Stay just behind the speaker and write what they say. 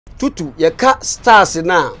Tutu ye ka stars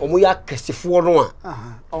na omo ya kesefo no a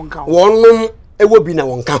onka wonnom ewo bi na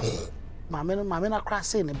wonka ho maame na kra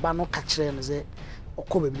say ne ba no ka kire no ze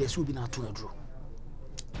okọ bebi ese obi na ato aduro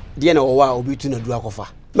de na wo wa obi tu na duro akofa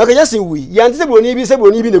maka ya sen wi ya ntse broni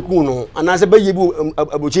bi ne ku no ana se baye bi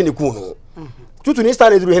abochi ne ku no Tutu ni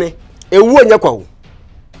star eduru hene ewu anya kwa wo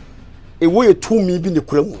ewu ye tumi bi ne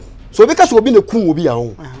kura mu so obi ka so obi ne ku obi ya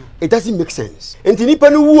ho it doesn't make sense enti nipa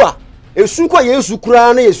no wu a esu kwa yesu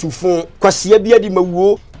kura na yesu fun kwase bia di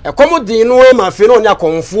mawuo ekomodin no ma fe no nya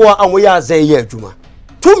konfo a mo ya azan ye adwuma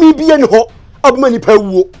tumi bia ni ho abuma nipa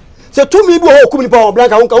wuo se tumi bi ho kum nipa ho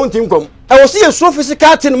blanka ho ka ho ntim kwam e wo se yesu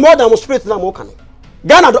physical thing more than spirit na mo ka no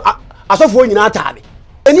Ghana do asofo nyina ataabe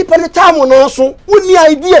enipa ne taamo no so woni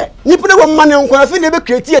idea nipa ne wo mane nkwa fe ne be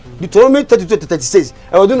create Deuteronomy 32:36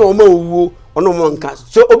 e wo do no ma wuo ono mo nka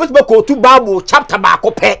so obetiba ko tu Bible chapter ba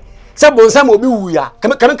ko pe se bonsa ma obi wuya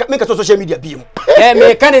ka social media bi mu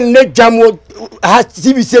me kan ne dwamo ha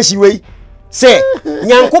CBC shiwei se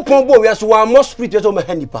nyankopon bo wi so wa mo spirit so ma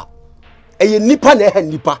hanipa eye nipa na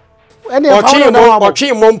hanipa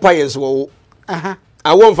otwe mo mpaye so wo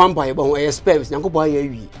awon fa mpaye bo e spells nyankopon aye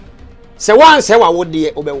wi se wan se wa wo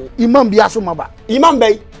de obewo imam bia so maba imam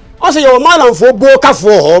bey o se yo malamfo bo kafo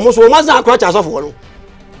ho mo so ma san akra cha sofo no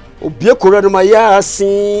obie kora no ma ya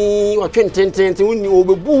sin o twententen woni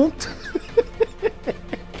obebu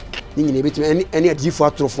ni nyine betu ani adifo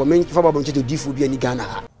atrofo men fa babo nche to difo bi ani Ghana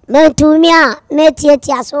ha mentumia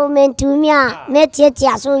metietia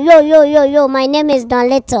so yo my name is Don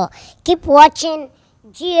Little. Keep watching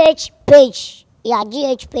GhPage. Yeah,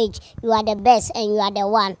 GhPage, you are the best and you are the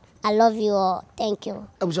one. I love you all. Thank you.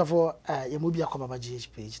 Abuja for ye mo bia kwa baba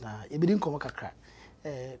GhPage na ye bidin komo kakra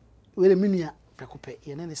we menua prekope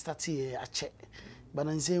ye ne start ye ache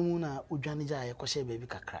banansemu na odwane ja ye kwhye baby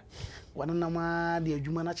kakra wananama de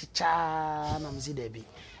adwuma na chicha na mzi da bi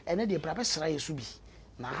ene de bra besra yesu bi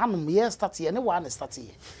na hanum ye start ye ne wa na start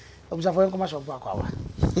ye Abuja for nkoma shop akwa wa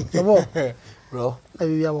so bro na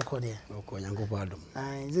bi ya woko de woko nyankopo adom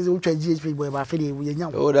ze utwa GhPage boy ba fe de ye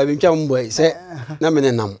nyam o da bi ntwa mboy se na me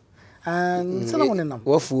ne nam se na wona nam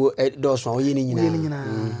wafu do so ye ni nyina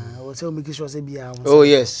o se o make sure say bia oh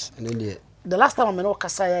yes and then the last time I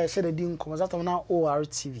kasa ya share the din come that time na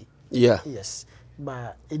ORTV yeah yes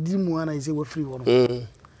but edimu ana is we free one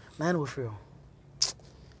na we free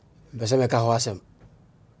be se me ka ho asem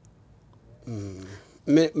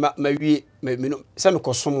me wi me no se me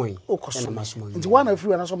kosomo yi o kosomo nti one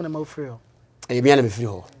free na so me na free e bia na me free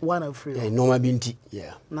ho one free e normal binti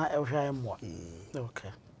yeah na e hwa am mo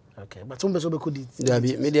okay but some be so be could it da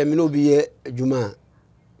bi me dia me no bi ye adwuma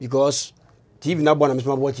because TV na bona me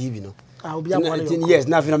so ma TV no yes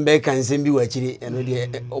na fi na be kan sem bi wa chiri eno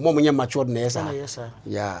de omo nya matured na yes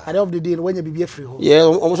yeah at the end of the day when you be free ho yeah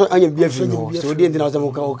omo so anya bi free ho so de ntina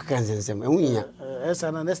o ka kan sem ehun nya yes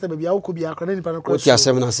na next time be akọ bi akọ na nipa na cross o ti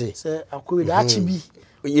asem na se akọ bi da chi bi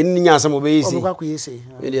yen nya asem obe yesi o kwa yesi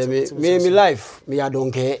me life me ya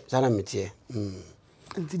don ke sana metie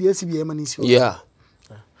nti de esi bi e ma ni si yeah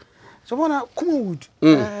so bona Kumawood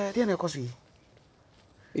de na ekoso yi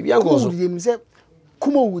bibi an go so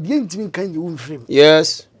Kumawood ye ntimi kan ye wo mfrem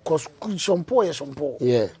yes cause shampoo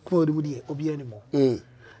yeah Kumawood mu de obi animo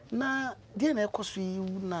na de na ekoso yi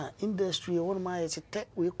na industry won ma ye tete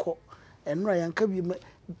we ko enra yanka bi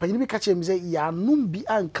panyi bi ka chem ze ya num bi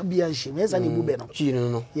anka bi anhye me za ne bu be no chi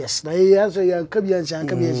no yes na ye answer yanka bi anhye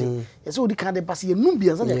anka bi anhye yes odi kan de pass ye num bi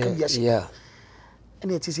anza yanka bi anhye yeah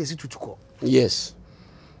ene etisi esi tutuko yes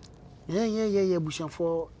yeah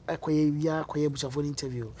bushafo akoye wia akoye bushafo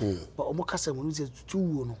interview but omo kasa mu ze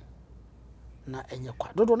tuwo no na enye kwa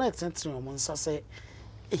dodo na extent no mo nsa se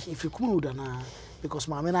if Kumawood na because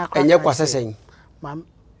maame na akwa enye kwa sesen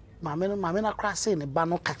maame na akwa se ne ba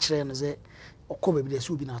no ka kire no ze okọ bebi de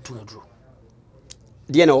se obi na ato na duro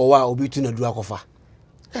de na wo wa obi tu na duro akofa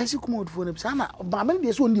si Kumawood fo ne bisa na maame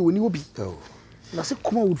de se oni woni obi na se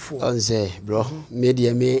Kumawood fo on say bro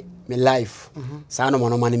media me life sa no mo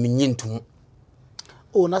me nyintum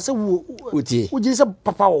o na se wo utie uji se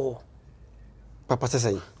papa wo papa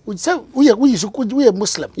sesen uji se we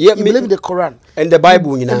Muslim you believe in the Quran and the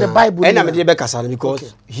Bible you know and the Bible and am dey be kasa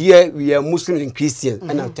because here we are Muslim and Christian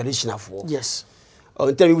and traditional for yes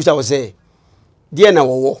on tell you what I was say there na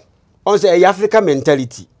wo on say African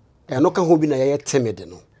mentality e no ka ho bi na ye timid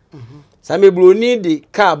no sa me broni de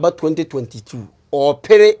car ba 2022 or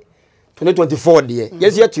pere 2024 de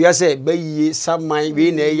yes yet to say bayi saman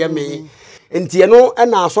we na ye me enti no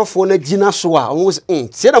na asofo na gina so a o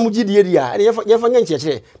se na mu gidie dia ye fa nya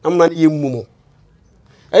nchekere na ma ye mmumo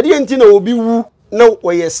e de enti na obi wu na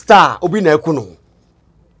wo ye star obi na eku no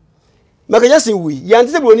Maka yasin we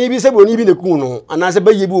yanti se broni bi ne ku no ana se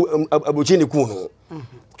ba yebu abochi ne ku no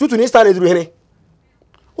Tutu ni star ne duru hene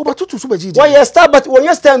o ba Tutu so ba ji why you star but when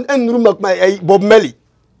you stand and room Bob Marley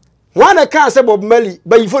one can say Bob Marley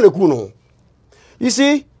ba yifo ne ku no you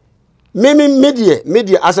see me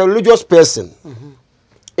media as a religious person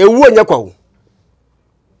ewu anya kwa wo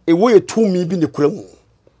ewu ye tumi bi ne kura mu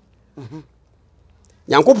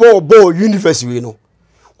Yankopɔn obo universe we no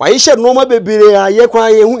why she no ma bebere aye kwa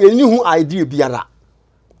ye hu eni hu idea biara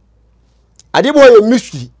ade boy ye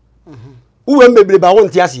mystery uwe bebere ba won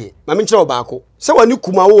ti ase ma me nkire obaako se wani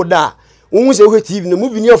Kumawood da hu se hu TV no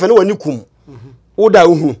movie ni ofa na wani kum wo da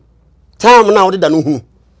hu time na wo da no hu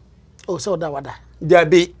oh so da wada there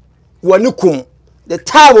be wani kum the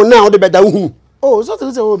time na wo da beda hu oh so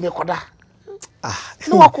to say o me koda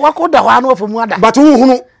no wako da wa no afamu ada but hu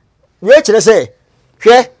no we kire say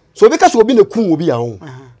hwe so obi ka so obi na kum obi ya ho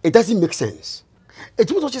it doesn't make sense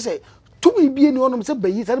etu so say tumi bie ni onom se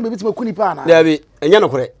bayi sa na bebi tima kuni pa na there be enya no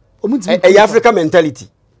kore e Africa mentality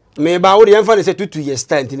me ba wo de yemfa ne say 2 years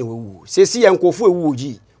time tin wewu se si yankofu ewu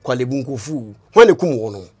oji kwalebu nkofu ho ne kum wo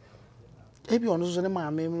no ebi ono so ne ma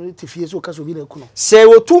me tifie so ka so bi na ku no se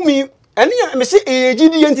wo tumi ene me se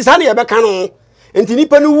ejidi enti sa na ye beka no enti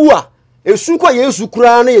nipa no wu a esu kwa Yesu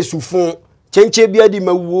kura na yesufon chenche bia di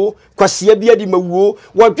mawuo kwasia bia di mawuo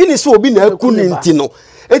wadwene se obi na aku ni enti no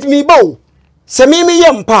enti mi ba o se mi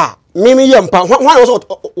ye mpa hwan so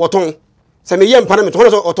woton se mi ye mpa na me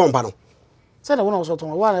hwan so woton mpa no se na wona so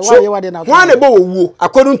woton wa ye wa de na hwan na bo wuo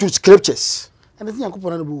according to scriptures and the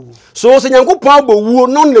Yankopɔn na bo so se Yankopɔn bo wuo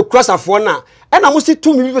no ne krasafo na e na mo si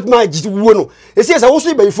tumi bi betima agi wuo no e se wo so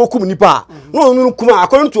iba ifo kum nipa no no kuma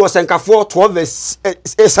according to Osenkafo 12 verse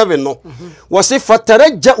 7 no wo se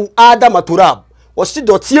fataraja Adam aturab wo se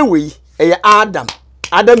dotie we e Adam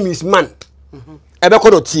means man e be ko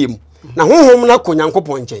dotie mu na honhom na ko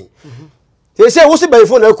Yankopɔn nchen se wo se ba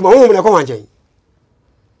ifo na kuma honhom na ko nchen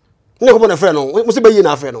ne ko na frɛ no wo se ba yi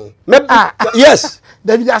na frɛ no yes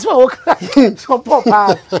David asma wo so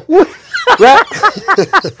papa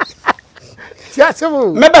ya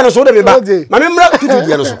semu me ba no so de me ba ma me mra Tutu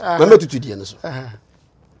die no so ma me Tutu die no so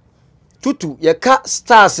Tutu ye ka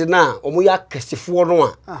stars na omo ya kasefo no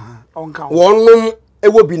a onka wonnom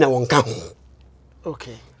ewo bi na wonka ho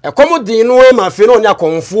okay e komo din no ma fe no nya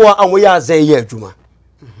konfo a omo ya azan ye adwuma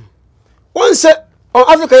once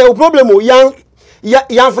Africa ye problem o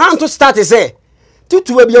yan franto start say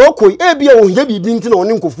Tutu e bia wokoi e bia wo hia bibi nti na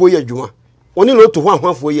oni nkofo ye adwuma oni lo to ho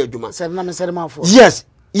ahwafo ye adwuma se na me se ma fo yes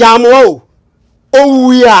ya mo o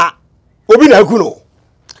owia obi na aku no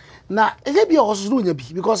na e bia osoro nya bi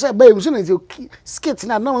because e ba e so na skit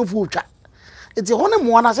na na manfo otwa eti ho ne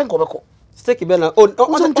mo na se nkobeko stick be na o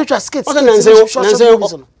so ntwa skit o na nse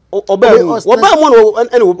oba mo no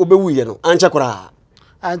ene obewu ye no anche kora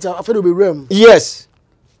anta afa do be ram yes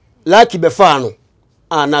like be fa no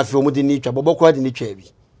na afi omudi ni twa bobokwa di ni twa bi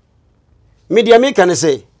media me kan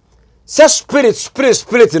say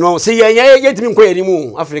spirit no say ye timi nko yeri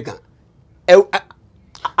mu Africa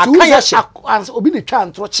akaya she obi ne twa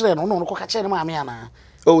ntro kire no no ko ka kire ma me ana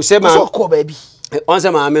o se ma so ko ba bi on se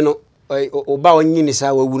ma me no oba onyi ni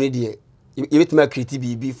sa wawu ne de ye betima create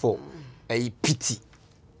bibi for pity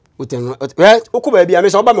uten ko ba bi a me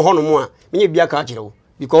so oba me hono mu a me nye bia ka kire wo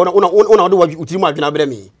because una do utiri mu adwena bere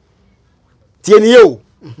me tieni yo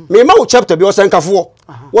me ma wo chapter bi Osenkafo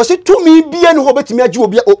wo se tumi bia ne ho betimi agi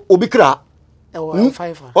obi kra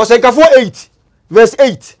Osenkafo 8 verse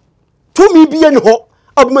 8 tumi bia ne ho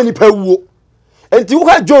abuma ni pa wuo enti wo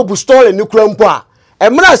ka Job story ne kura mpo a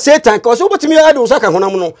emra Satan ka so betimi ade wo saka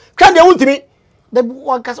honam no kwa de wontimi de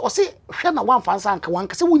wanka o se hwe na wanfa sanka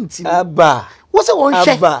wanka se wontimi aba wo se won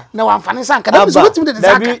hwe na wanfa ne sanka de so betimi de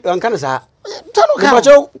sanka dabi wanka ne sa tano ka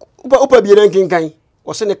bacho upa bi ran kinkan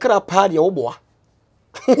wo se ne kra pa de wo boa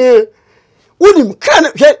unim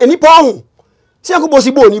kan enipa ho se akobo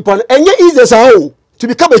si bo nipa no enye easy sa o to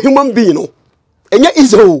become a human being no enye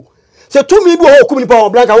easy o se to mi bi ho kum nipa ho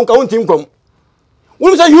blanka ho ka ho ntim kom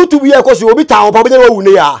unim se YouTube ye ko so obi ta ho pa benya wawu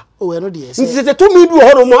ne ya o no de se to mi bi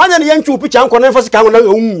ho no mo anya ne yentwu picture anko na fa sika na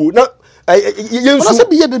nwu na yensu se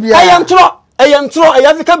biye de bia I am tro I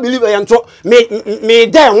have can believe I am tro me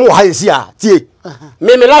den wo ha esi a tie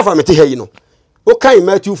me laugh am te he no o kan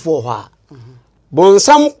Matthew 4 ha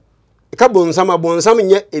bonsam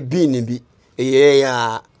nye ebi ne bi eye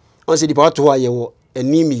ya on se di pa to aye wo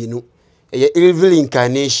animi no eye evil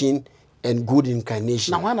incarnation and good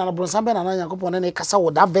incarnation na wana na bonsam be na Yankopɔn ne kasa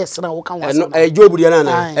wo da verse na wo kan wasa no Job dia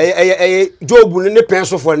na Job ne pen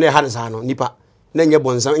so for ne ha ne sa no nipa na nye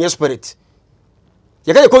bonsam nye spirit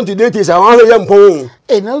You can't come to date I want to pon.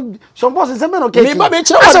 Eh no some boss say me no cake. Me ba me I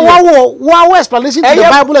say wow explanation to the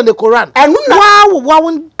Bible and the Quran. Wow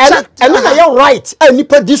and you right. And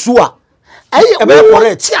nipa this wa. Eh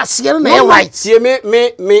correct. Yes, you know right. See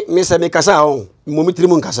me say me kasa on. Mo mitri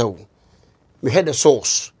mo kasa o. Me head the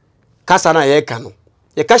source. Kasa na ye ka no.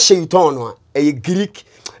 Ye ka shaitan no a Greek,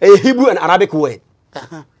 a Hebrew and Arabic word.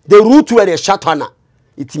 The root word is shatana.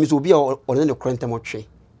 It means obi on the krentemotwe.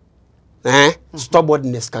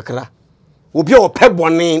 Stubbornness kakra. Obi o pe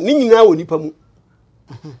bone ni nyina woni pa mu.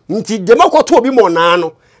 Nti demakwoto obi mo na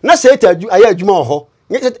no. Na say aye adwuma ho.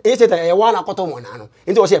 Ye say aye wa na kwoto mo na no.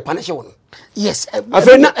 Nti wo say punish wo no. Yes. I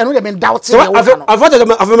know they been doubting.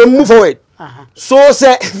 I've move forward. So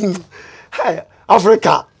say hey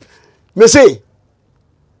Africa. Me say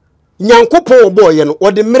Nyankopon boy no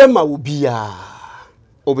o de mrema wo bia.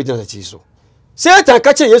 Obedience to so. Satan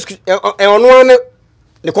catch Jesus ono ane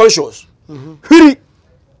the conscious. Hiri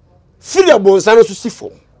filia bonsano so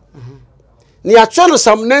sifo. Ni atwa no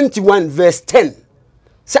Psalm 91 verse 10.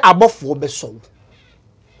 Say abofo be so.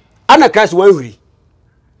 Ana Christ wan hiri.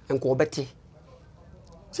 Enko obete.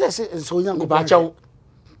 Say so Nyankopon ba chawo.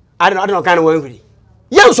 I don't know kind of wan hiri.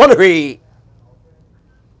 Yan so no hiri.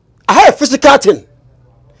 I have physical thing.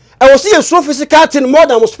 I was see a so physical thing more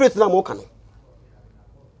than spirit na mo kanu.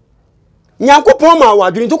 Nyankopon ma wa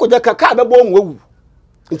dwuni to ko jaka ka be bo mo wu.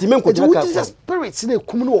 Nti men ko jaka ka. Spirit na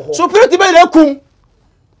kum no ho. So spirit be na kum.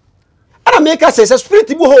 Ana make us say spirit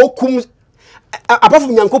be ho kum apart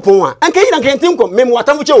from Nyankopon a. Anka yi na kan tin ko mem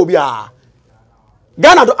watamfo che obi a.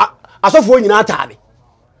 Ghana do asofo nyina taade.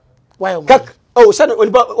 Why o? Oh, say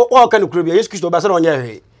onipa o kan kuro bia Yesu Kristo ba say onye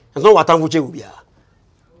hwe. Enso watamfo che obi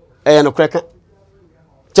a. No kreka.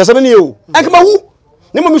 Chesame ni o. Anka ma hu.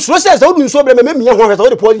 Ne mo misuro say say odun so bre me miya ho hwesa wo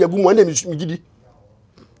de pause yagu mu ande mi gidi.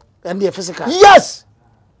 And the physical. Yes.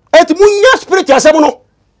 Et munya spirit asem no.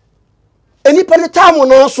 Eni pa ne time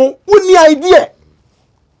no so woni idea.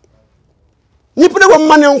 Ni pele wo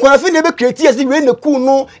mane nkwa afi ne be create as we na ku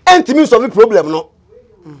no entimi solve problem no.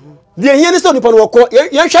 The here is onipa no ko ye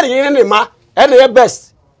hwere ye ne ma e na ye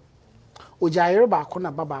best. Ojayere ba ko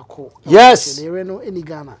na baba ko. Yes. The no eni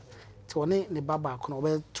Ghana. One ne baba ko no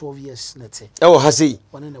be 12 years nete. E wo ha sei.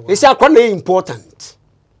 E say akwa na important.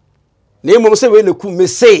 Na emo say we na ku me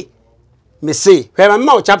say where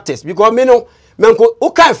my chapters because me no menko o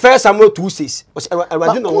kan first Samuel 2:6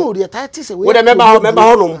 Erwade no the title say we remember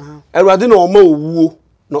honom Erwade no ma owuo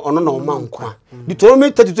no ono no ma nkwa Deuteronomy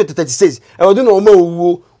 32:36 Erwade no ma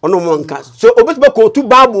owuo ono ma nka so obetiba ko to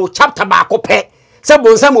Bible chapter ba ko pe say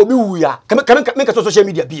bonsam obi wu ya me ka social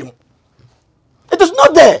media bi mu it is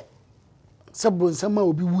not there say bonsam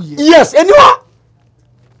obi wu ye yes any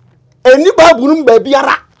Bible num ba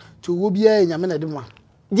biara to wo bia nyame na de ma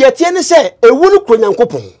de tie ne se ewu no kro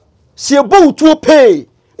Nyankopon se ebo tuo pe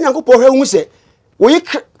Nyankopon hwe hu se wo yi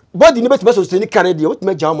body ne betuma so ni kane de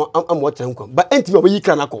wotuma gya am water nkwa ba entimi obo yi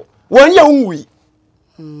kane akọ won ya unwi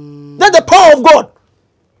that's the power of God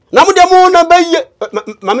na mo de mo na baye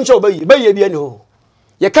mame nche obaye baye bia ne ho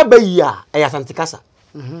ye ka baye a e asante kasa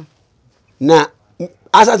na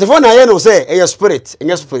asante fo na ye no se e spirit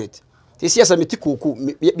enye spirit ti sia sa metikoku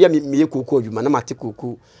bia me ye koku adwuma na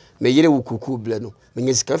matikoku me yere wo koku ble no me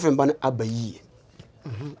nyesi ka femba na abayi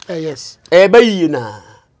yes bayi na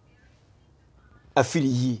afiri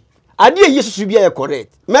yi ade yesu bia ye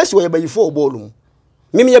correct mercy wo ye bayi fo bolum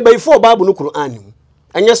me ye bayi fo Bible no Quran mu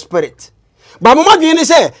enye spirit ba mama dwen ni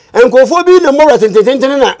se enkofo bi na mora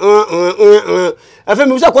tententen na afa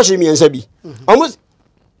me usa kwahye miensa bi almost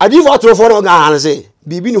adi fo atro fo na ga han se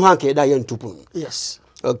bibi ni ho anka da ye ntupun yes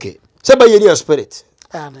okay se bayi ni spirit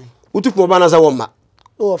utupu ba na za wo ma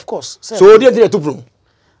oh of course so odi enti tupun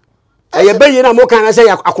e bayi na mo kan se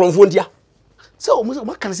akromfo ndia so o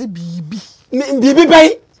mo kan se bibi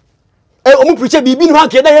bai o mo preach bibi ni ho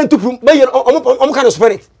anka da ye ntupun bayi o mo kan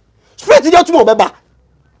spirit dia tumo beba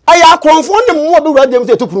aya akromfo ne mo be wura dem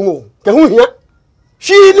se tupun o ke hu hia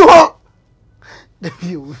hwi ni ho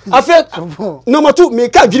afa number 2 me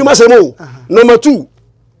ka dwiri masemo number 2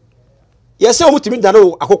 yese o mutimi dana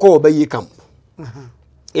akokọ obayi camp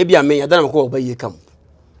ebia me yadana akokọ obayi camp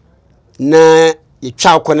na ye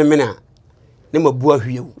twa akọ ne mena ne mabu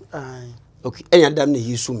ahwiewu okay enya dam ne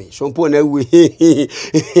yisu me so mpo na we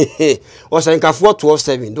o san kafo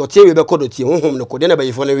 12:7 do tie we be kodo tie honhom ne kode na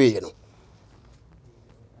bayifo na we no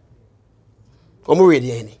o mo we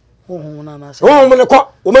de ni honhom na na honhom ne ko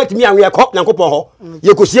o matimi anwe ko Nyankopon ho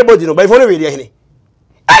ye kosie body no bayifo na we de ni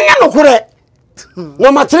enya no kure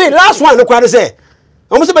number 3 last one no kwade say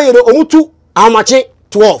omo se bayi o mutu amache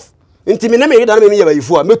 12 ntimi na me yeda na me ye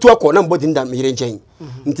bayifo a metu akọ na mbodi ndan me yire nchen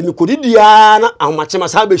ntimi kodidia na amache ma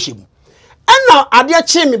sa be hwem na ade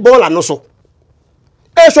ache me bola no so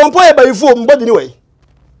e so mpo e bayifo mbodi ni we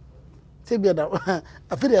se bia da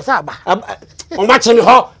afiri sa aba o ma che me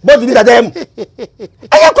ho bodi ni dadam e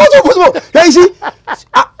ko so e si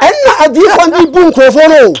na ade fo ndi bu nkrofo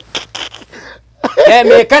no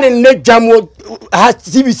me kan ne jamo ha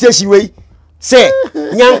CBC we se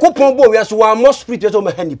nyankopon bo wi so wa mo spirit so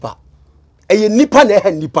ma hanipa e nipa na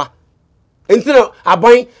e nipa entina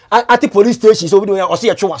aban ati police station so bi o se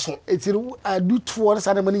ye twa so etiri adu tuo na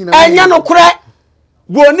sada mani nyina enya no kure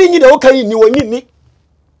bo ni nyi de o kan ni wonyi ni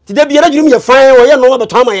ti da biara dwum ye fan wo ye no be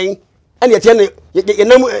to ama yen ene ye ne ye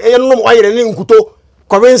nam ye no mo ayere ne nkuto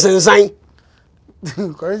korensensan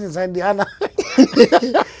korensensan di ana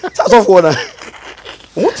sa so fo na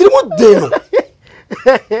mo tiri mo de no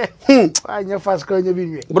anya fast ko nya bi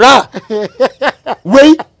nwe bra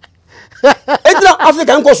wei edra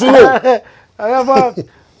Africa nko so no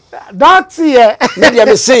that's here media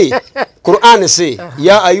me say Quran say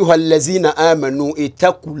ya ayyuhallazina amanu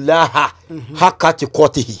ittaqullaha haqqa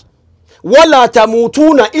tuqatihi wala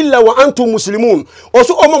tamutuna illa wa antum muslimun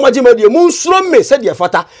oso o mama jimade mun suro me se de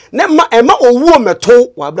fata ne ma ema owuo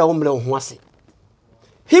meto wa bra wo mle ho ase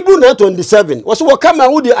Hebrew 9:27 waso wakama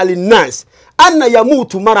hudi alinas anna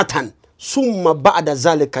yamutu maratan summa ba'da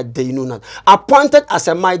zalika daynuna appointed as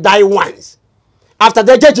a my die once after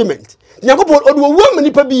the judgment nyankopon odu wo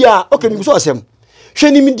manipa bia okay mi so asem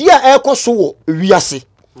hwe ni media e koso wo wiase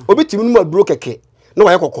obitimi no maduro keke na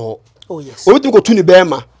wa ye kokko oh yes obitimi ko tuni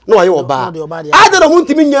bema na wa ye oba adana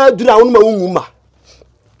muntimi nya dura wonu ma wungu ma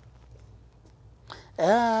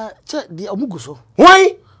che di omuguso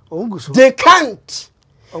why omuguso they can't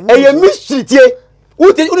a mystery tie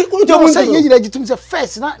uti say nyina gitum say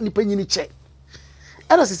first na nipa nyini che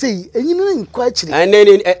era say enyini nkwa akire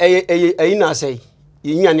ayi na say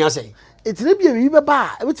yinyane asay etire bia wi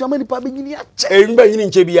beba ebeti ama nipa benyini ache mba nyini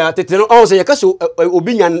nche bia tete no o say yakaso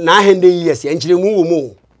obi nya na ahende yes ya nchire mu wo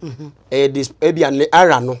mu this ebia ne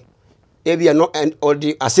ara no ebia no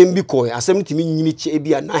odi asem bi koy asem timi nyini che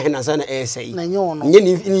ebia na ahena sa na esay na nye ono nye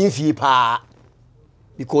ni mfie pa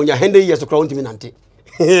because nya hende yes kra wontimi nante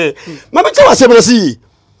ma be che wasem na si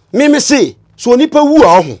me say so onipa wu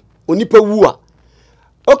a ho onipa wu a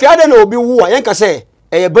okay ade na obi wu a yenka say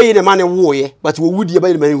e bayi ne mane wo ye but wo wudi e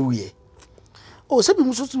bayi ne mane wu ye o se bi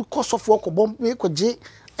muso ko sofo ko bom me ko je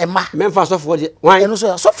ema memfa sofo je wan eno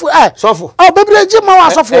so sofo sofo o bebre je ma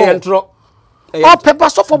wa sofo e ntro o pepa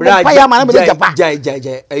sofo bom pa ya ma na me japa jai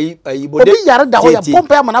ayi bode obi yare da ho ya bom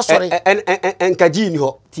pa ya ma na sore en kaji ni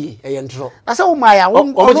ho ti e ntro asa wo ma ya wo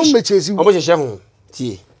mechesi o mo hye ho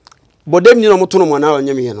ti bode ni no mo to no mo na o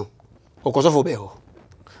nyame ye no o ko sofo be ho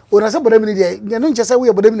o na se bode mi de no nche se wo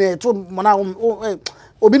ye bode mi ne to mo na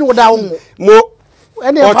obi ni wo da wo mo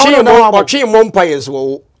ene fa no o twi mo mpaye so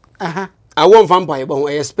wo aha awon fa mpaye ba ho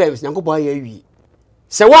e spells nyankopon ya wi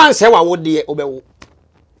se wan se wa wo de obewo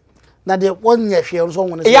na de won ye hwe so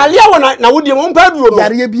won ya lia wona na wo de mo mpa duro no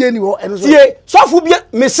yare ye bie ni wo eno so tie sofu bie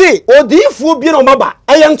me se odifu bie no maba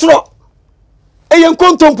eye ntro eye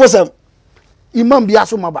nkontom posam imam bia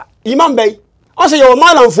so maba imam bay o se yo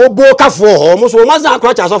malamfo bo kafo ho mo so ma za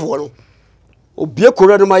akra cha sofo no obie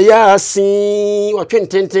koro no ma ya sin o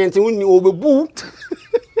twententente woni obebu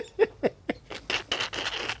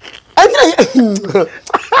entra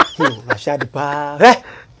rashad pa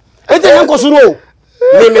entra yanko suro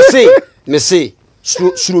me say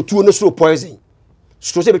suro tuo no suro poison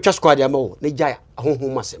suro se be twa squad ya ma wo ne jaya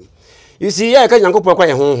ahonhom masem you see ya ka yanko kwa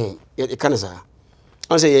ya honhom e kanasa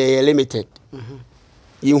on say ye limited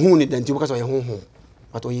you hu ni danti because ye honhom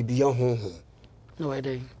but o ye beyond honhom no way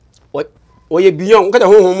dey or ye beyond kada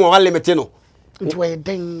honhom o limited no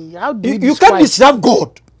how do you can't deserve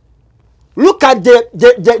God. Look at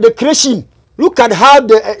the creation. Look at how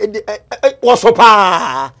the was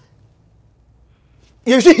up.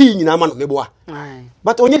 You see he na man meboa.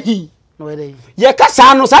 But onye he. No way. Ye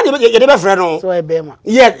kasa no sa ye de be frɛ no. So e be ma.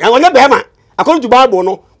 Yeah, onye be ma. According to Bible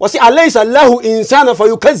no, was alaysa Allahu insana for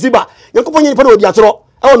yukaziba. Yankopon yin pa no di atoro.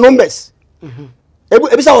 E numbers.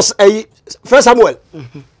 Ebisa was First Samuel.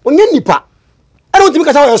 Onye nipa. I don't think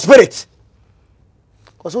kasa your spirit.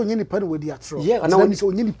 Cause onye nipa no di atoro. Yeah, and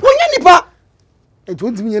onye nipa. Onye nipa. It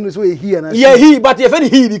won't mean so he and yeah he but you very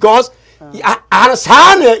he because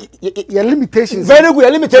your limitations very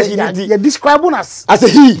good limitations you describe us as a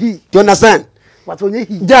he do you understand but onye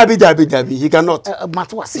he dabi he cannot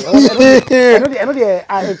matwase I know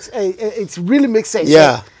it really makes sense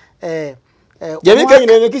yeah you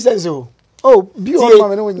make sense oh bi o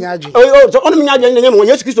ma me nya adwe oh so on me nya adwe nyem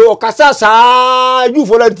Yesu Kristo o kasa sa you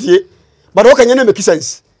for that tie but o kan nya make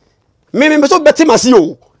sense me so beti masi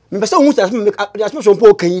o me pese hu say me as me so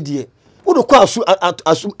po kan die do kwa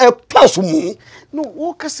asu mu no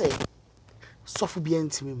wo ka say sofu bi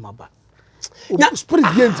antimi maba spirit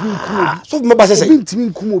bi antimi nkumo sofu maba say obi antimi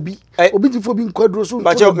nkumo obi tifo bi nkwadro so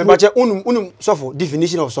me bache unum sofu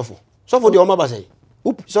definition of sofu de o maba say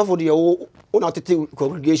sofu de o una tete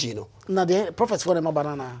congregation no na the prophets for them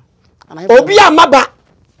maba na obi amaba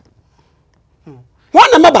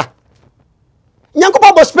wana maba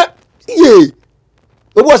nyankopa bospe ye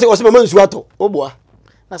obo se mama nsu ato oboa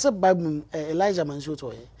na se Bible Elijah man nsu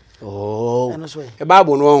to ye oh eno so e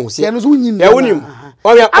Bible no won se eno so nyin e wonim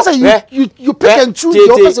asa you pick and choose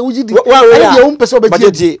your person we di e ye won person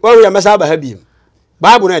obedi wa we mesa ba ha biem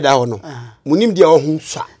Bible no e da ho no munim dia ohun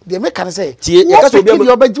swa de me kan say tie e ka so biem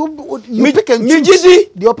you pick and choose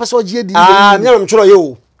the person ogie di nya me choro ye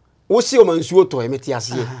o wo si o man nsu to e meti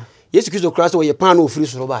ase ye Yesu Kristo Christ wo ye pan no ofiri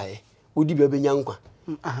soro ba ye odi bia benya nkwa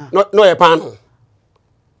no ye pan no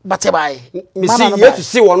bate bai me see Yesu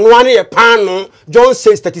see wo no ane ye pan no John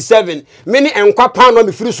 6:37 many enkwa pan no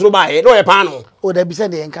me firi soro ba ye no ye pan no o da bi se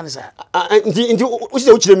de enkan sa nti o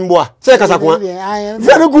se o kire mboa se kasa ko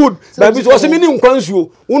very good but bi so se many nkwa nsuo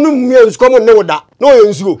wonu mmia nsuo mo ne woda no ye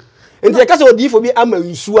nsuo nti ye kasa odifo bi ama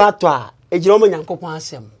nsuo ato a ejira mo nyankopon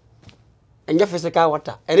asem enye physical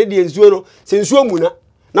water ene de nsuo no se nsuo mu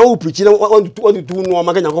na wo preach na wo tutu no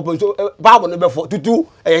ma ka nyankopon so Bible no be for tutu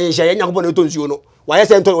ehye nyankopon na to nsuo no wa ye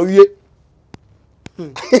se nto owie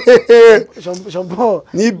Shompo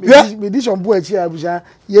ni me di shompo achi abuja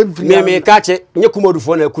ye mfiri me ka che nye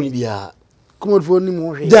kumodufo na akuni bia kumodufo ni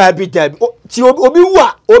mo hwe dabi ti obi wu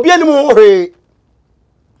a obi ani mo hwe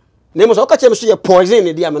ne mo so ka che me so ye poison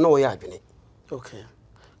ne dia me na wo ya adwene okay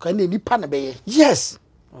kan ni nipa na be ye yes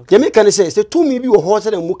okay me kan say to me bi wo ho se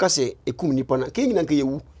na mu ka se ekum nipa na ke nyina nka ye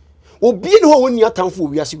wu obi ne ho woni atamfo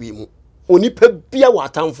owi ase we mu onipa bia wa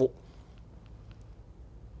atamfo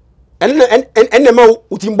and ma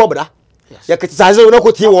utim bobda ya ketisaze no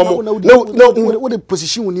ko tie wo mo no the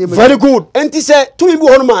position woni very good enti say to me bi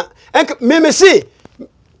ho no ma me see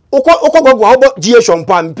okogogwa wo GhPage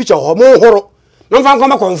mpa me picture ho mo horo no fa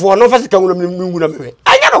nkoma konfo no fa sika wona mingu na mewe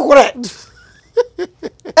anya no kore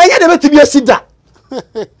anya de beti bi asida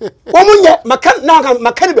wo munye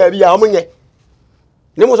makan ba bia wo munye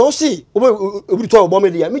ne mo so see obi to wo me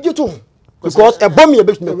dia me jetum because a bomb you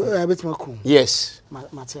bet me yes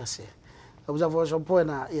Matias observe Shompo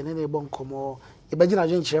na ye ne bon komo e ba gina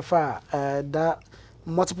jwen chefa da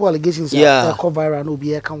multiple allegations are viral no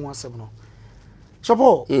be e kan wasem no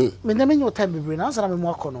Shompo me dem nyo time bebre na answer na me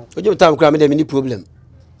mo akono oje time kra me dem ni problem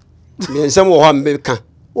me nsem wo ha me ka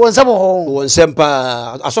wo nsem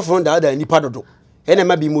pa asofo no da ni padodo e na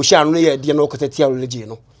ma bi mo sha no ye de no kotati alology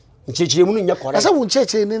no nchechire mu no nya kore asa wo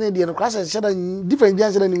nchechire ne de no class shada different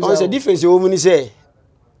bians na ni o say difference wo mu ni say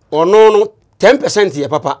ono no 10% ye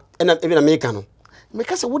papa na even America no me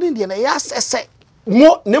ka say wouldn't de na ya sese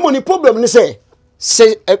mo ne mo ni problem ni say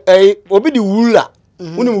obi di wula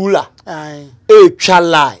uni wula twa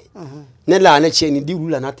lie ne la na che ni di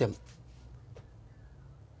wula na tem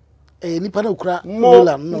ni pa na okura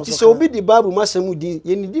wula no so obi di Bible masemu di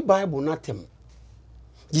ye ni di Bible na tem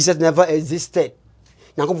Jesus never existed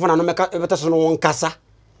nyankopon na no meka beta so no won kasa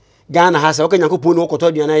Ghana ha say okay nyankopon no koto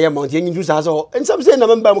aduana ye mount ye nju sa so ensam say na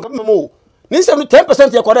mba mo ni nsam no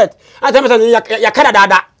 10% ye correct and 10% ya kada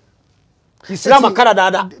dada Islam kada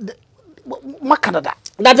dada makada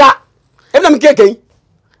dada em na mkeke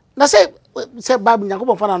na say Bible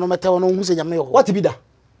nyankopon fa na no meta no hu say nyame yo what be da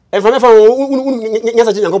en fa me fa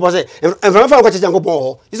nyasa nyankopon say en fa me fa ko nyankopon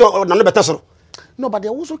ho iso na no beta so no but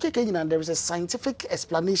there also there is a scientific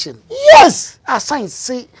explanation yes science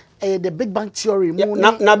say the Big Bang theory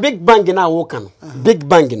na Big Bang na wo kan Big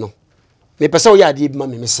Bang no me pese wo ya de bi ma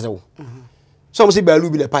me mesrewo so mo si ba lu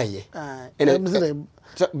bi le paye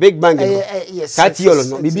Big Bang no yes ka theory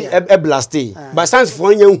no bibi e blast but science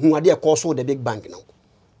for nya hu ade e cause the Big Bang no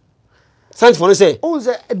science for say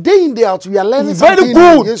a day in day out we are learning very something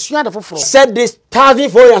good yes you are the for said this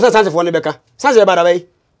 1,004 years science for ne beka science e ba da bai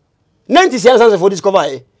 90 years science for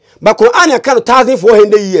discover but Quran kan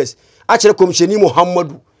 1,400 years actually komsheni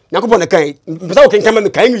Muhammadu nyakopon ne kan pesa wo kenkan ma me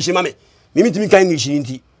kan English ma me mitimi kan English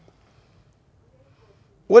nti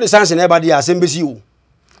what the science na everybody asem besi o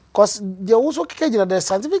cause there also kekejina the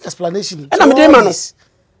scientific explanation and am dey man no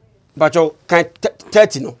but you kan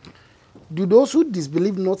 30 no do those who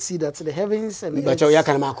disbelieve not see that the heavens and but you ya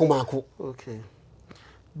kan mako okay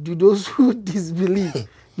do those who disbelieve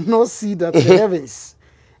not see that the heavens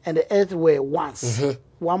and the earth were once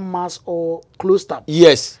one mass or closed up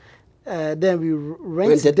yes then we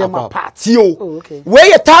rent them apart. Oh, okay.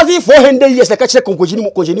 Where 1,400 years like I check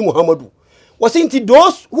konjeni Muhammadu. Was it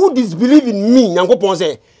those who disbelieve in me, nyankopon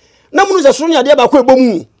say. Na munu se sunu ade ba ko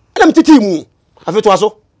ebomu. Adam titi mu. Afi to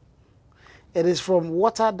aso. It is from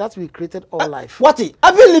water that we created all life. What?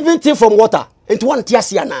 Every living thing from water into one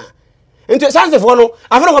tiasia na. Into sanse for no.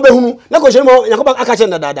 Afi no be hunu. Na ko shemo Yakoba aka che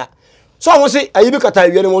na dada. So I want say ayi bi kata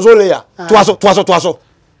wiye no zo le ya. To aso.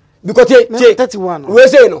 Because 31. We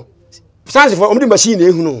say no. Sanse for omdi machine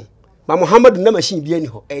e hunu. Ba Muhammad na machine bi ani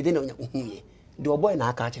ho. E de na onya huye. The boy na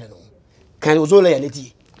aka che no. Kan zo le ya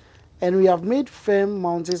leti. And we have made firm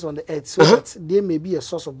mountains on the earth so that they may be a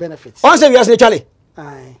source of benefit. On say we are actually.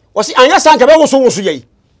 Aye. Wasi anya sanka be wo so ye.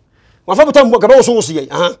 Wa fa botam ka be wo so ye.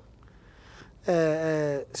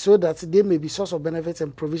 So that they may be source of benefit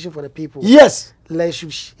and provision for the people. Yes. Like you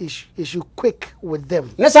should quick with them.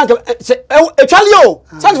 Na sanka say actually o.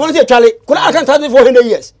 Sanka for say actually. Kuna aka tell 400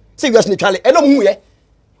 years. Say we are actually. E no mu ye.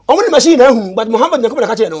 Omo ni machine na hu but Muhammad na ko na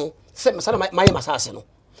ka che no. Say masala my masase no.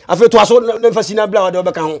 Afi to aso na fasina bla wa de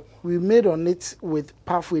obeka ho. We made on it with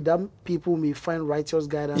pathway that people may find righteous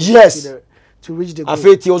guidance to reach the goal.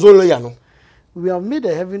 Afi ti ozolo ya no. We have made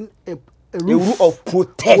the heaven a roof of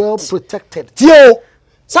protect. Well protected. Tio,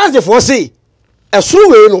 sans the for say, a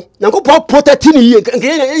suru no, nanko protecting ye, nke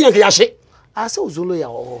ya hye. I say ozolo ya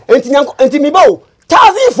o. Enti mi ba o,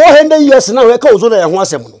 1400 years now we ka ozolo ya ho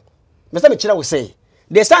asem no. Me say me kira we say,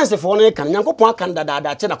 the sans for no kan nanko pon kan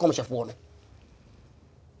dada che na komhefo no.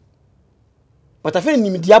 But I feel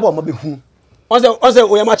ni diabo ma be hu. Onse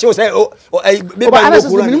o ya ma che o say o be ba no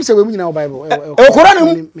Quran. Minim se we mu nyina Bible.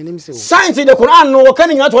 Quran minim se. Science the Quran no kan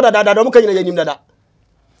nyina to dada mo kan nyina yanim dada.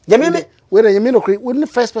 Ya me we na yemi no kre, we the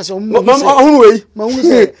first person ma hu we. Ma hu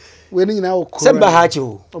say we ni nyina o Quran. Se ba ha che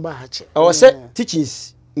o. O ba ha che. O say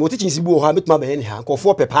teachings, mo teachings bu o ha metuma ba ni ha ko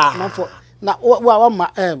fo pepa. Na wa ma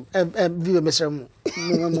view mesrem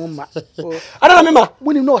mo ma. Ada na me ma.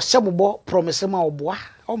 We ni no hyebobɔ promise ma oboa.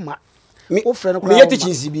 O ma. Me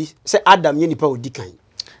teachings bi say Adam ye nipa odi kan.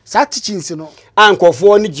 Sa teachings no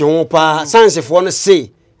Ankofo ni je ho pa science fo no say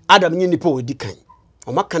Adam ye nipa odi kan.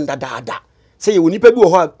 O ma kan dada. Say ye nipa bi wo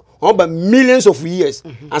ho on ba millions of years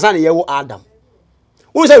ansa na ye wo Adam.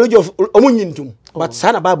 Who say we of omunyintum but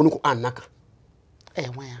sa na Bible no ko anaka.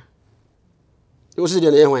 Wan ya. You say de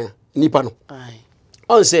na wan ya nipa no. Aye.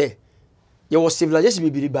 On say ye was civilization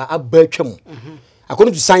bi ba abatwam.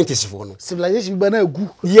 According to scientists for no civilization ba na agu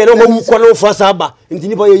ye no mo ko no for saba nti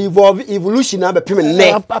nipa ye evolution na be pem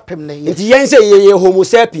ne nti yen say ye homo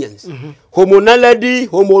sapiens homo naledi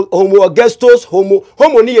homo augustus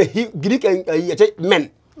homo ni ye Greek and men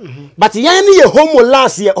but yen ye homo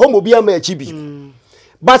last year homo bia ma achi bi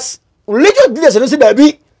but religious leaders no say da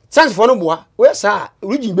bi science for no boa we say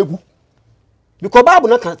religion begu because Bible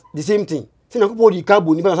na can the same thing say na ko di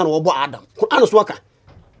carbon ni ba na wo bo Adam ko anu so aka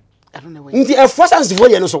nti e force and for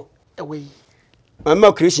ye no so away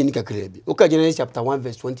mama creation ni kakra bi oka Genesis chapter 1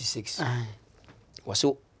 verse 26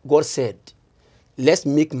 so God said let's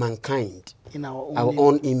make mankind in our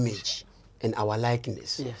own image and our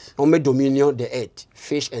likeness. On make dominion the earth,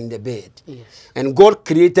 fish and the bird. And God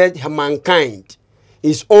created mankind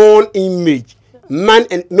his own image, man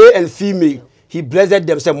and male and female. He blessed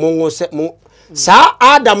them say sa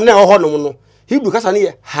Adam na ho no Hebrew kasa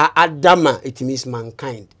ne ha Adama, it means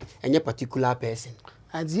mankind and a particular person.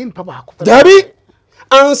 Dabi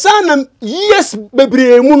ansa yes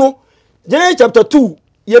bebre mu no Genesis chapter 2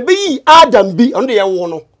 ye be Adam bi on ye wo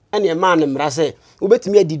no ene e man mra say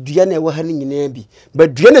obetimi adidua na e wo ha ni nyina bi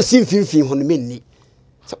but dua na simfimfim ho no menni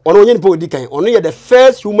ono onye nipa odi kan ono ye the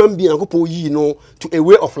first human being akopɔ yi no to a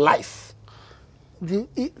way of life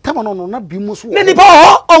the tama no na bi mu so ne nipa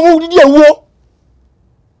ho omu didi awuo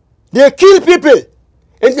they kill people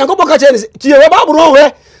and yakopɔ ka che ti ye ba bro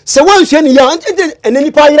we se wan hwe ni ya ene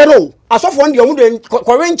nipa yire no asofo ndi omu de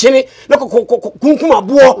kwawe nchene na kunkum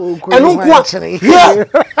abo enu nko a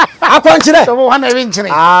akwanchire so wan na nchene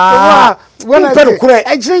wan na pe kure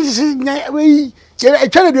nya we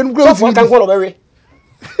etwa de nko so kan ko lo bewe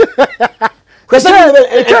kwese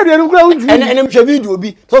etwa de nko unti ene mhwe video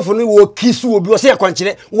bi so fo no wo kisu obi o se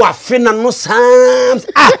akwanchire wo afe na no sam enti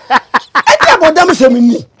abodam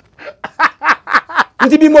semni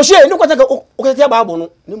nti bi Moshe no kwata okati Bible no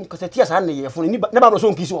ne mu kasati asa na yefo ni na Bible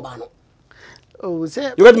so nkisi oba no oh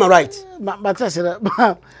say you get me right but I said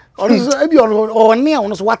also e bi on ne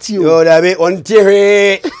on so what you yo da be on tie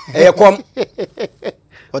hwe e kom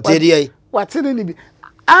o tie die what ni bi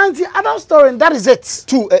anti Adam story that is it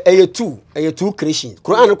two creation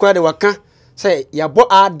Quran no kwade waka say ya bo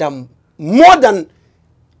Adam more than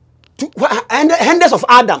hundreds of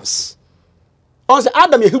Adams on say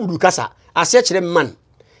Adam ye Hebrew kasa asechere man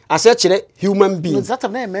asechere human being no that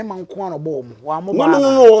na men man ko an obo mu wa mo ba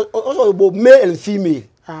no also male and female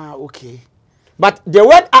okay but the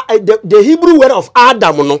word the Hebrew word of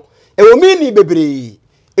Adam no e o mean bebre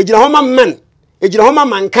ejina homa man ejina homa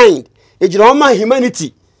mankind ejina homa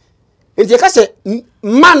humanity nti ka se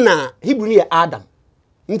man na Hebrew ni Adam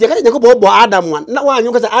nti ka se Nyankopɔn bo Adam wan na wa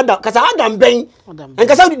anyo ka se Adam ben en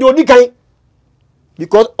ka se di odi kan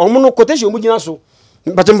because omo quotation mu gina so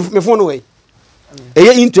but me phone way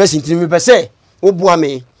eye interesting ti me pese wo boa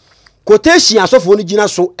me quotation asofo no gina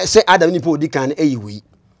so se Adam ni po odi kan eyi wi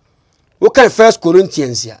wo kan 1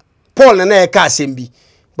 Corinthians ya Paul na e ka asem bi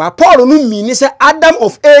but Paul no mean say Adam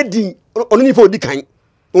of Eden onu ni po odi kan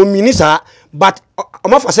o mean sa but o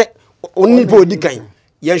ma fa say onu ni po odi kan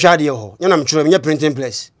yen hwa de ho yen am churo me printing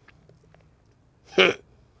press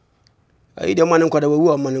ai de man nkoda wu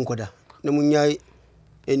o man nkoda na munya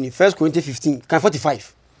in 1 Corinthians 15 kan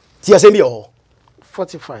 45 ti asem bi ho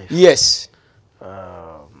 45 yes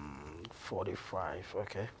 45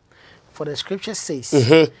 okay. For the scripture says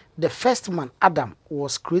the first man Adam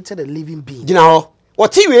was created a living being. Gina ho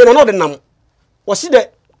what we no the nam was the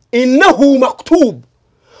innahu maktub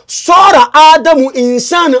sara adamu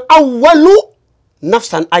insan awwalu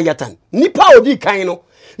nafsan ayatan nipa odi kan no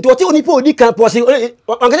nti what nipa odi kan po se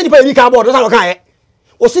an nipa odi kan board so kan e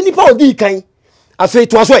o se nipa odi kan afei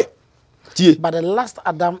to aso e tie but the last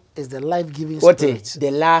Adam is the life-giving what spirit. is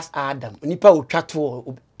the last Adam nipa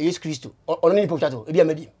otwato Jesus Christ ono nipa otwato e bia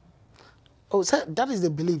madi. Oh, so that is the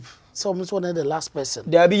belief. So almost one of the last person.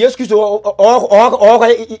 There be Jesus Christ or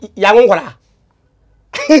young one.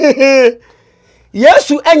 Yes,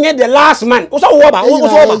 you ain't the last man. What's over?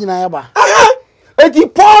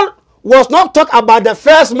 Paul was not talk about the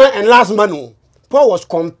first man and last man. No. Paul was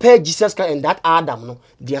compare Jesus Christ and that Adam, no,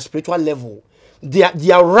 their spiritual level,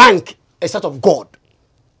 their rank as sort of God.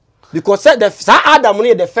 Because the Adam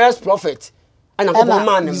is the first prophet. And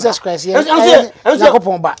man, Jesus Christ,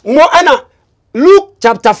 Luke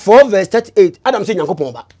chapter 4 verse 38. Adam say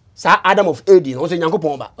Nyankopon ba. Sa Adam of Eden, also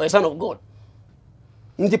Nyankopon ba, or son of God.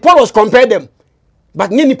 Nti Paul was compare them.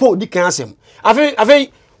 But ni Paul di kan asem. Afei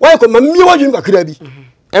why ko mami wa dwun kakra bi.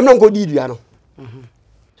 Em na nko di dua no.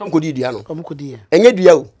 So nko di dua no. Kom ko di. Enye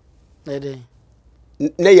dua o. Na dey.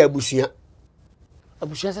 Na ya abusua.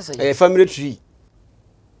 Abusua sese. Family tree.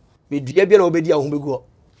 Be dua bi na obedi ahom begu.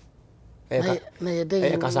 Na ye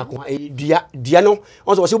dey. Kasa ko dua no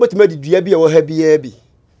onso wo betima di dua bi e wo ha bi bi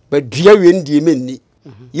but dua we ndie menni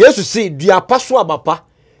Yesu say dua paso abapa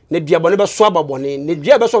na dua bone be so ababone na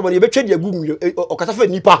dua be so bone be twa di agu o kasa fa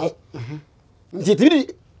nipa ho nti ti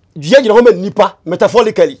dua gina ho ma nipa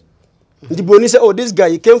metaphorically nti boni say oh this guy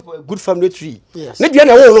he came for a good family tree na dua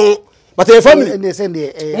na wo no but a family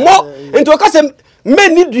mo nti o kasa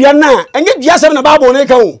menni dua na enye dua sem na Bible na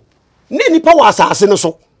ka ho ni nipa wa asase no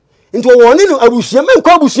so nti woni no abusia men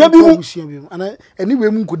kwa abusia bi mu ana eni we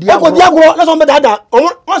mu nkodi agro na so be dada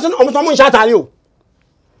omo nsha tare o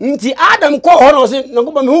nti Adam ko ho no se na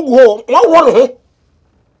ko me hu gu ho na wo no ho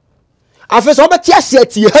afi so be tia sia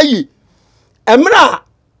ti hayi emra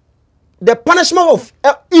the punishment of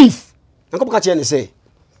Eve na ko ka che ne say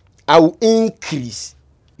I will increase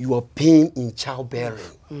your pain in childbearing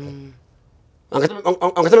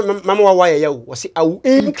mama wa ya o say I will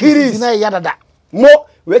increase na ya dada mo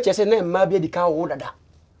we che say na ma bia di ka wo dada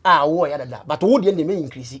wo ya dada but wo de me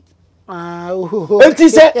increase enti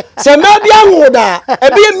se ma bia wo da e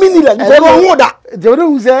bia minila ko wo da de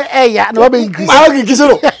wo say ya na be increase ma increase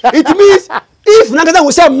no it means if na ka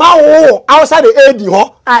we say ma wo outside the AD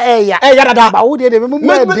ho ya dada ba wo de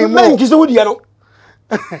me increase wo dia no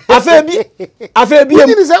afa bi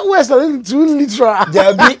you say we are too literal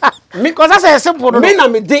there be because that's simple no me na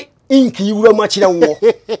me de inki wura ma kire wo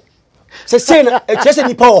say na chese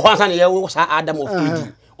nipa wo hansa na ye wo sa Adam of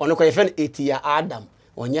Eden ono ko ye fen 80 ya Adam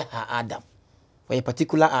onye ha Adam for a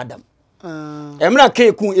particular Adam emra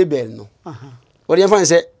ke ku Abel no wo de fan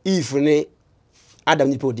say if ne Adam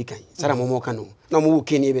nipa odikan sara mo ka no na mo wo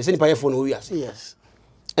ke ni Abel say nipa ye fo no wi ase yes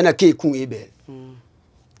ena ke ku Abel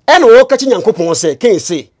ena wo ka chi Nyankopon say ken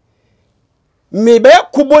say me be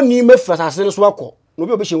kubo ni me fasase no so akọ no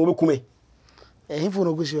bi obehye wo be kume hifo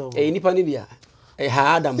no gosi o nipa ni bia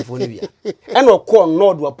ha Adam fo ni bia ena okọ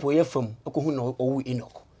nod wa poye fam akohu na owu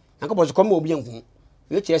Enoch Nyankopon so kom obi anku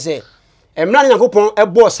we che say emra Nyankopon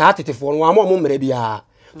ebo saa tetefo no wa mo mmere bia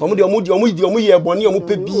to mo de omu ye boni omu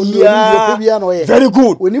pe bia very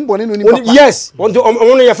good oni boni no ni papa yes on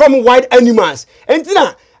ye from wild animals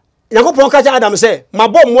entina Nyankopon ka cha Adam say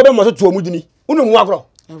mabo mo be mo so to omu dini unu mu agro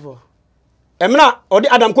emra odi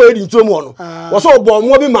Adam ko edi ntuo mu no wo so obo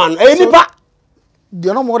mo bi man nipa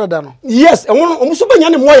de no mo dada no yes omu so banya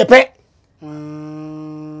ne mo ye pe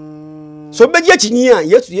so beji achini a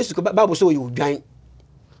Yesu ko Bible so you dwan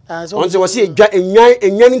on se wo se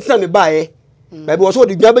enwan ntina me baaye Bible so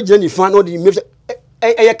odi dwan be gina ni fa no odi me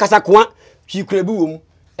ye kasa koa hwi kura bi wo mu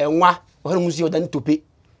enwa o musi o dan tope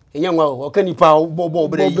enya nwa o ka nipa bo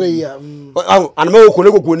bre anama o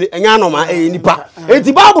kone enya no ma nipa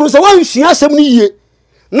enti Bible say wan hua asem ni yie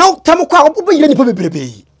na tam kwa obo yire nipa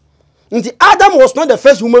bebrebe nti Adam was not the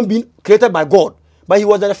first human being created by God, but he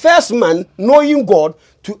was the first man knowing God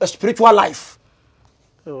to a spiritual life.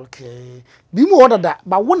 Okay. Be more order that,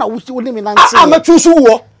 but one I wish you wouldn't mean I'm a true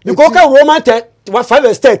war because Romans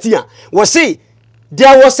 5:13 was say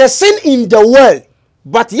there was a sin in the world,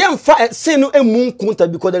 but yet sin no moon counter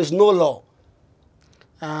because there is no law.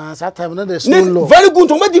 Sometimes there's no law. Very good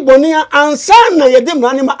to make the bonia and son na yedem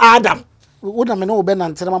anima Adam. Would I know Ben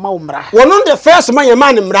and Mama Umra? One on the first man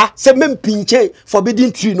mra said men pinche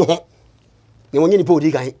forbidden tree no. You want any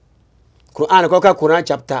podi guy. Quran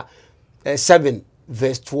chapter 7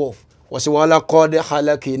 verse 12. Was wala qad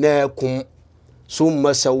khalaqnakum summa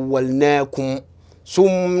sawwalnakum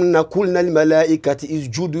summa qulna lil malaikati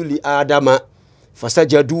isjudu li adama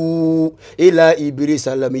fasajadu ila iblis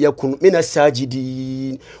lam yakun min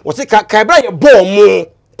as-sajidin. Was ka bra ye bom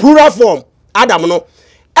plural form Adam no.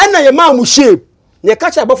 Ena ye ma mu shape ne ka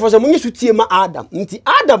cha bofo se mu nyesu tie ma Adam nti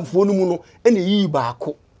Adam fo no mu no ene yi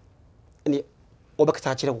baako ene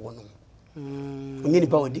obekata kire wo no ngini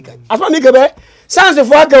ba wodi kan asma mi gebe sanse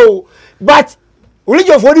fo aka o but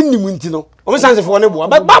religion fo ni nimu nti no o sanse fo ne bo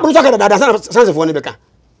ba Bible so ka dada sanse fo ne beka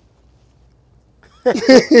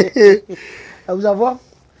vous avoir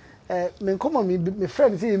men comment me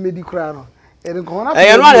friend say me di kura no e nko na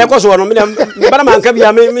no na e ko so no me bara man ka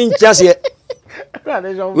bia me ntiase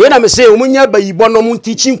we na me say omunya bayibo no mu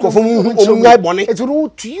teaching kofo mu omunya bone it no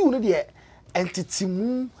to you no de entity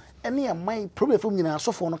mu ene ya mai problem fo nyina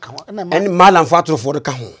asofo no ka ho na ene malam fa atrofo no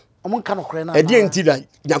ka ho omon ka no kore na e de enti da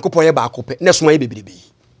Yakobon ye ba akope na soma ye bebrebe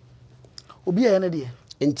obi ya ne de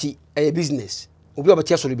enti e business obi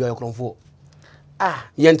obetia sori bia yakronfo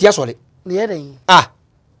ye ntia sori ne ye den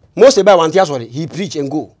most by one tia sori he preach and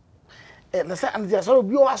go na say antia sori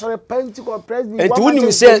obi o asori Pentecost Presbyterian enti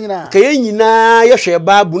woni say ka ye nyina ye hwe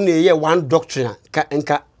Bible na ye one doctrine ka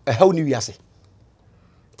nka how ni wiase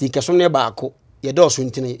ti keso ne ba ako ye do so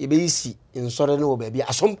ntine ye be yisi nsore ne wo ba bia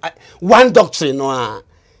asom one doctrine no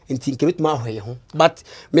enti nkebet ma hwe ye ho but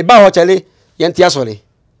me ba ho chale ye ntia sori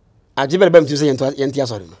agibere bam ti say ye ntia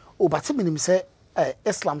sori no o but minim say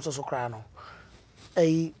Islam so kra no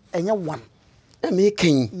enya one me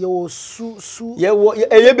ken yo su ye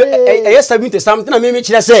 70 something na me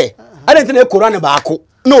kire say I don't think Quran ba ako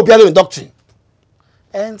na obi ado doctrine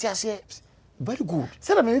enti ase very good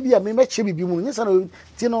say na me bia me che bibi mu nya say na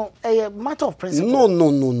ti no matter of principle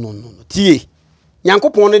no tie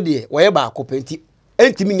Yakobon ne de wo ye ba ako penti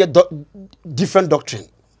enti mi nya different doctrine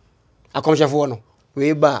akomshafo no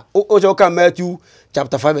we ba o je ka Matthew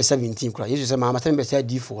chapter 5:17 kra Jesus say ma matem be say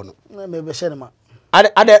D4 no na me be share ma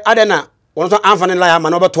ade na won so amfane la ya ma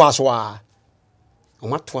no beto aso o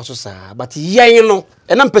ma to aso sa but yen no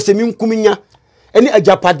ena mpese mi nkuminya eni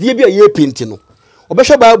ajapade bi a ye penti no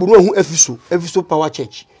obehwe Bible no hu Efiso Power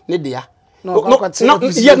Church ne dia no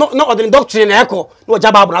other doctrine na eko no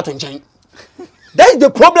ja Bible na to nchen that is the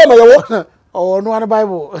problem ayo oh no an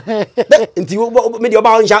Bible nti me de oba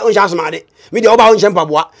onsha asomade me de oba onsha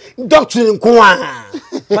mpaboa doctrine nko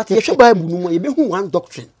but ye hwe Bible no ye be hu one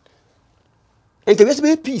doctrine and can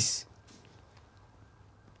be peace.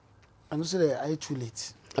 And say I too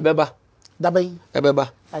late. Abeba. Dabai. Abeba.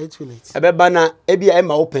 I too late. Abeba na ebi I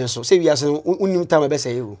ma open so. Say we are saying unim time be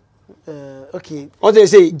say you. Okay. What they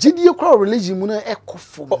say? GD crowd religion mu na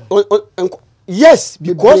ekofo. Yes,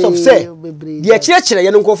 because of say. The church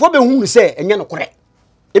ye nkofo be hu say enye no kore.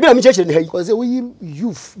 Ebi na me church ne hayi. Because say we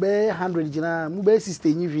youth be 100 gina mu be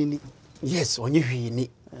 60 nyi hwi ni. Yes, onye hwi ni.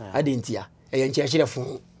 Adentia. Eye church re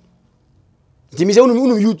fun. Timi se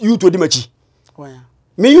unu you to di machi.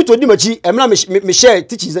 Me you to di machi, emna me share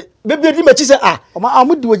teachings. Baby di machi say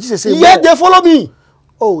amu di waji say yeah, they follow me.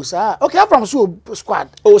 Oh, sir. Okay, I'm from squad.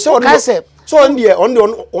 Oh, so on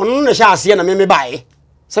the share ase na me buy.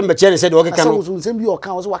 Some be chair said okay can. So same be your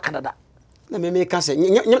can was Canada. Na me ka say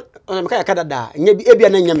me ka Canada. Nya bi ebia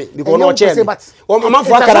na nya me because no chair. O mama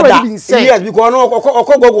for Canada. Yes, because no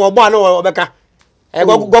okogogo obo na obeka.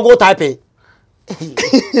 Google typing.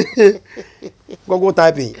 Google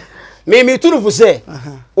typing. Me tunu fu say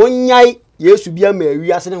onyai Yesu bia ma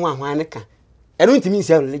awi ase ne ho ahwan ne ka. Eno ntimi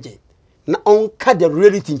nsia religion. Na onka the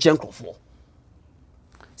reality nchenkofo.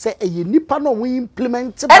 Say eye nipa no we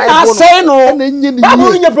implement Bible. And I say no.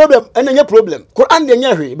 Bible no problem. And any problem. Quran de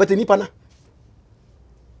nya hwe but nipa na.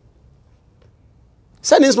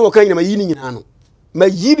 Say nis no kan nyina yini nyina no. Ma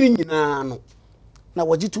yiri nyina no. Na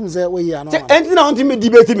wajitum ze we ya no. Enti na ontimi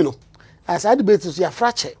debate mi no. As I debate so ya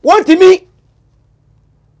fracture. Want me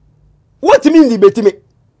debate me.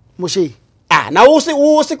 Moshe. Ah, now wo se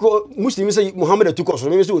Muslim say Muhammad tu kosoro,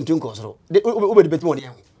 me say on tu kosoro. De obe debate mo de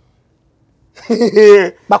ho.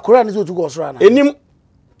 Ba Quran is tu kosoro na. Enim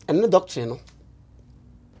ene doctrine no.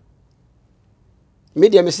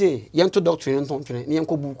 Media me say yento doctrine nton twene, ne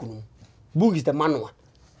yenko book no. Book is the manual.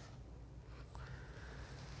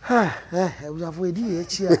 We have edi e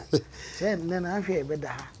chi a. Say na ahwe e beda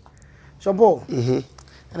ha. So bo. Ene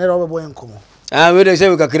ro boy enkomo. Ah, we dey say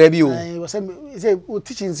we kakra bi o. We say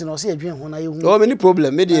teachings no say adwen ho na ye hu. Oh, many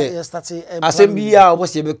problem me dey. Asem bia wo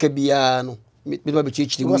se be ka bia no. Me be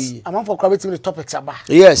chichiri we. I'm for creating the topics aba.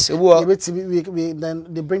 Yes, we then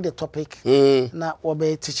they bring the topic. Na we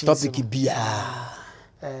be teaching topic bia.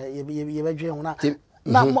 You be adwen ho na.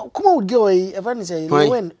 Na Kumawood girl e everyone say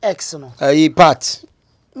when X no. Part.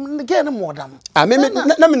 Get no more dam. Ah, me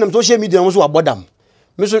nam social media mo so abodam.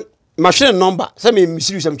 Me so machine number say me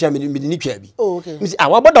serious am twa me ni twa bi. Oh, okay. Me say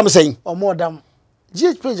abodam say. Or more dam.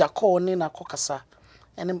 GhPage a call ni na kokasa.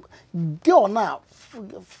 And girl na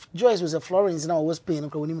Joyce was a Florence now was paying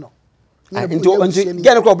ko nim no. Into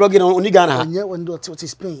get no blogging on Ghana ha. Onye when do to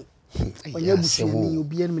Spain. Onye busi ni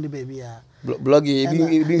obi en me baby a.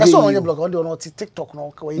 Blogging that's all onye blog on do no TikTok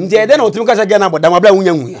no ka. Nti then otimi ka say Ghana abodam abla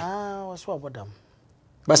wunya hu. Ah, was so abodam.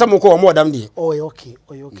 Ba some ko mo odam di. Oh, okay.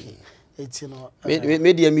 Oh, okay. It's you know.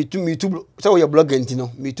 Media me too so we blogger nti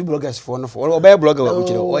no. Me too bloggers for no for. Oba blogger wa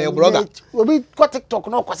kuchiro. O ya blogger. Obi ko TikTok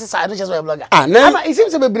no kwase sa no just we blogger. Ah, na it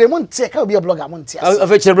seems to be bre mon tie ka obi blogger mon tie. I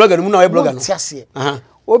fe blogger mu na we blogger no. Tie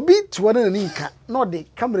obi to na ni nka no the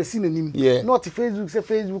camera si na nim. Not Facebook say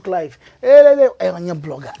Facebook live. Onye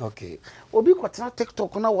blogger. Okay. Obi kwatena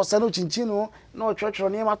TikTok na wasa no chinchin no na church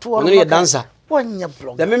ne ma to no. Onye dancer. Onye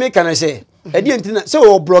blogger. The me can say e di nti na say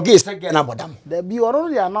o blogger is get na bodam. There be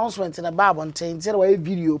already the announcement in the Bible and say why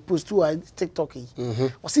video post to TikTok yi.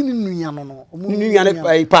 O si ni nuya no. Nuya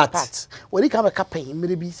ne part. When he come a campaign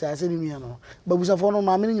maybe say say nuya no. Babusa for no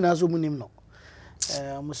ma me nyina so munim no.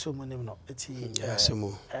 Mo so munim no. Eti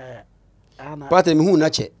asemo. Ana. Part me hu na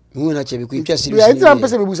che. Me hu na che because pia series. Yeah, it's am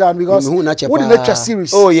person babusa because what the lecture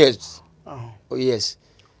series. Oh yes. Oh yes.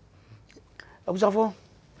 Babusa for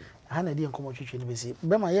Hana di enkomo twetwe ni besi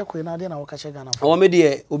be ma ye kwe na de na wo ka che Ghana o me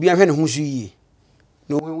de obi ahwe ne ho so yie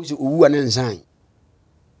no hu se owu ana nsan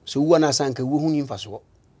so owu ana san ka wo hu ni mfaso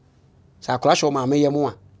sa akora hwe o ma me ye mo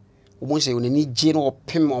a o mo se onani gye no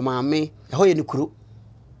opem o ma me e ho ye ne kuro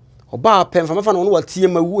oba pem fa mafa no no watie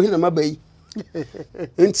ma wu hina ma bai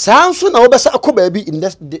nsan so na wo besa akoba bi in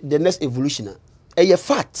the next evolution e ye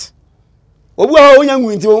fat obu a onya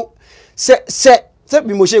nwu nti se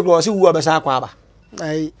bi mo she kro se wu abesa akwa aba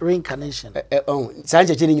reincarnation.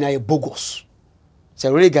 Sanje chini nyina ye bogus. Se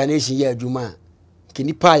reincarnation ye adwuma.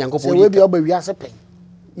 Kini pa yankopo. Se we bi oba wiase pen.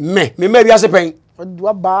 Me wiase pen.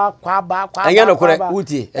 Wa ba kwa ba. Anya no kore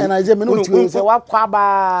uti. And I say me no tu se wa kwa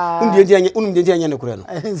ba. Unum de anya no kore no.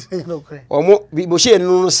 Omo bo she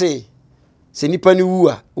no se nipa ni wu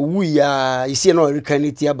a owu ya isi na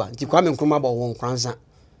reincarnate aba. Nti kwa me nkroma ba wo nkransa.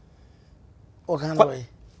 O kan na we.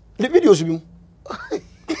 The videos bi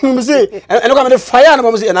me say and come the fire na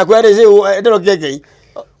me say na kwa dey say e dey okay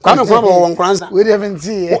kwa me kwa won kransa we dey even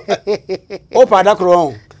see o pa da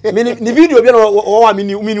kro ni video bi na o wa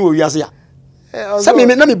mini wo wiase ya say me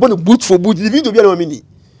na me born boot for boot the video bi na mini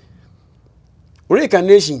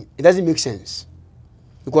reincarnation it doesn't make sense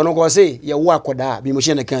because no go say ye wo akoda bi mo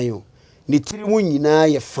she na kan yo ni tiri mu nyina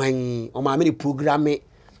ye fan o ma me programme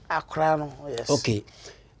akra no yes okay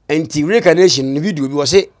anti reincarnation ni video bi wo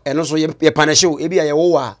se eno so ye punish o e bia ye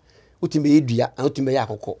wo wa utimbe yedua an utimbe ya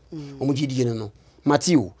akoko omo gidi no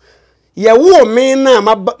Matthew ye wo me na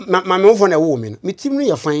ma me wo na wo me no me tim no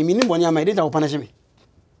ye fan me ni boni ama dey ta wo punish me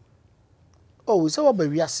oh so what ba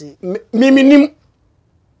wiase me nim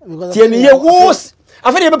tie ni ye wo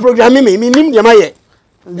afere ye be program me nim de ma ye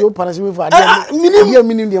you punish me for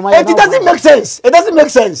me nim de ma ye it doesn't make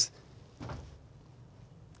sense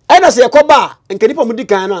Ena se yakoba nke nipa mudi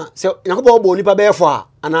kan na se yakoba obo nipa be fo a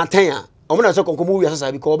ana 10 a omo na se konkomo wi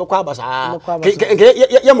asasa bi ko be kwa abasa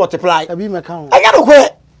ye multiply abi me kan anya no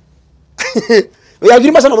kwe ya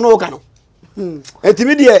diri masa no ka no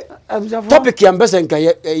etimi de topic ya mbese nka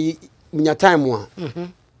ye minya time a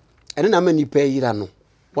ene na ma nipa yira no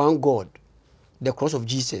one God the cross of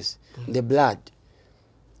Jesus the blood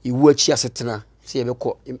iwu achi asetena se ye be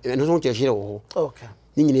ko eno so nche hire wo okay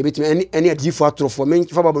nyina ebetime ani adifo atrofo men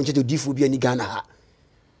fa babo nche difo bi ani Ghana ha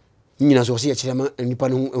nyina so se ye kire ma nipa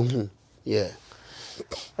no hu yeah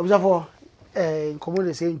abusafo nkomo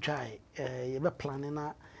de se ntwai ye be plan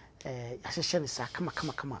na yahye ne sa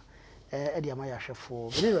kama e de ama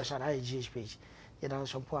yahwefo be ne rashad hi GhPage ye dan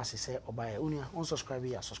so po asese obaye unia on subscribe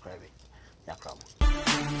ya subscribe ya kram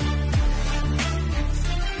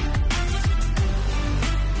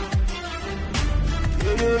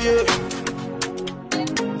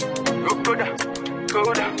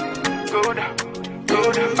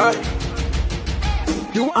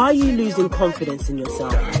Are you losing confidence in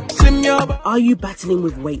yourself? Are you battling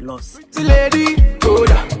with weight loss?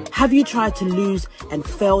 Have you tried to lose and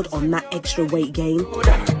failed on that extra weight gain?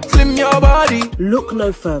 Look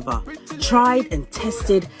no further. Tried and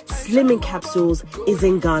tested slimming capsules is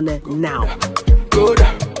in Ghana now.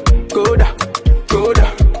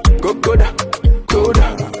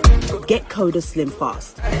 Get Coda Slim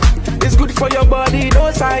fast. It's good for your body,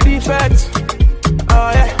 no side effects.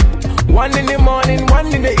 Oh yeah. One in the morning, one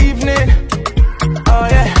in the evening. Oh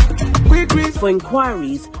yeah. For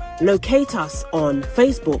inquiries, locate us on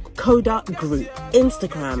Facebook, Coda Group,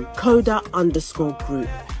 Instagram, Coda_Group.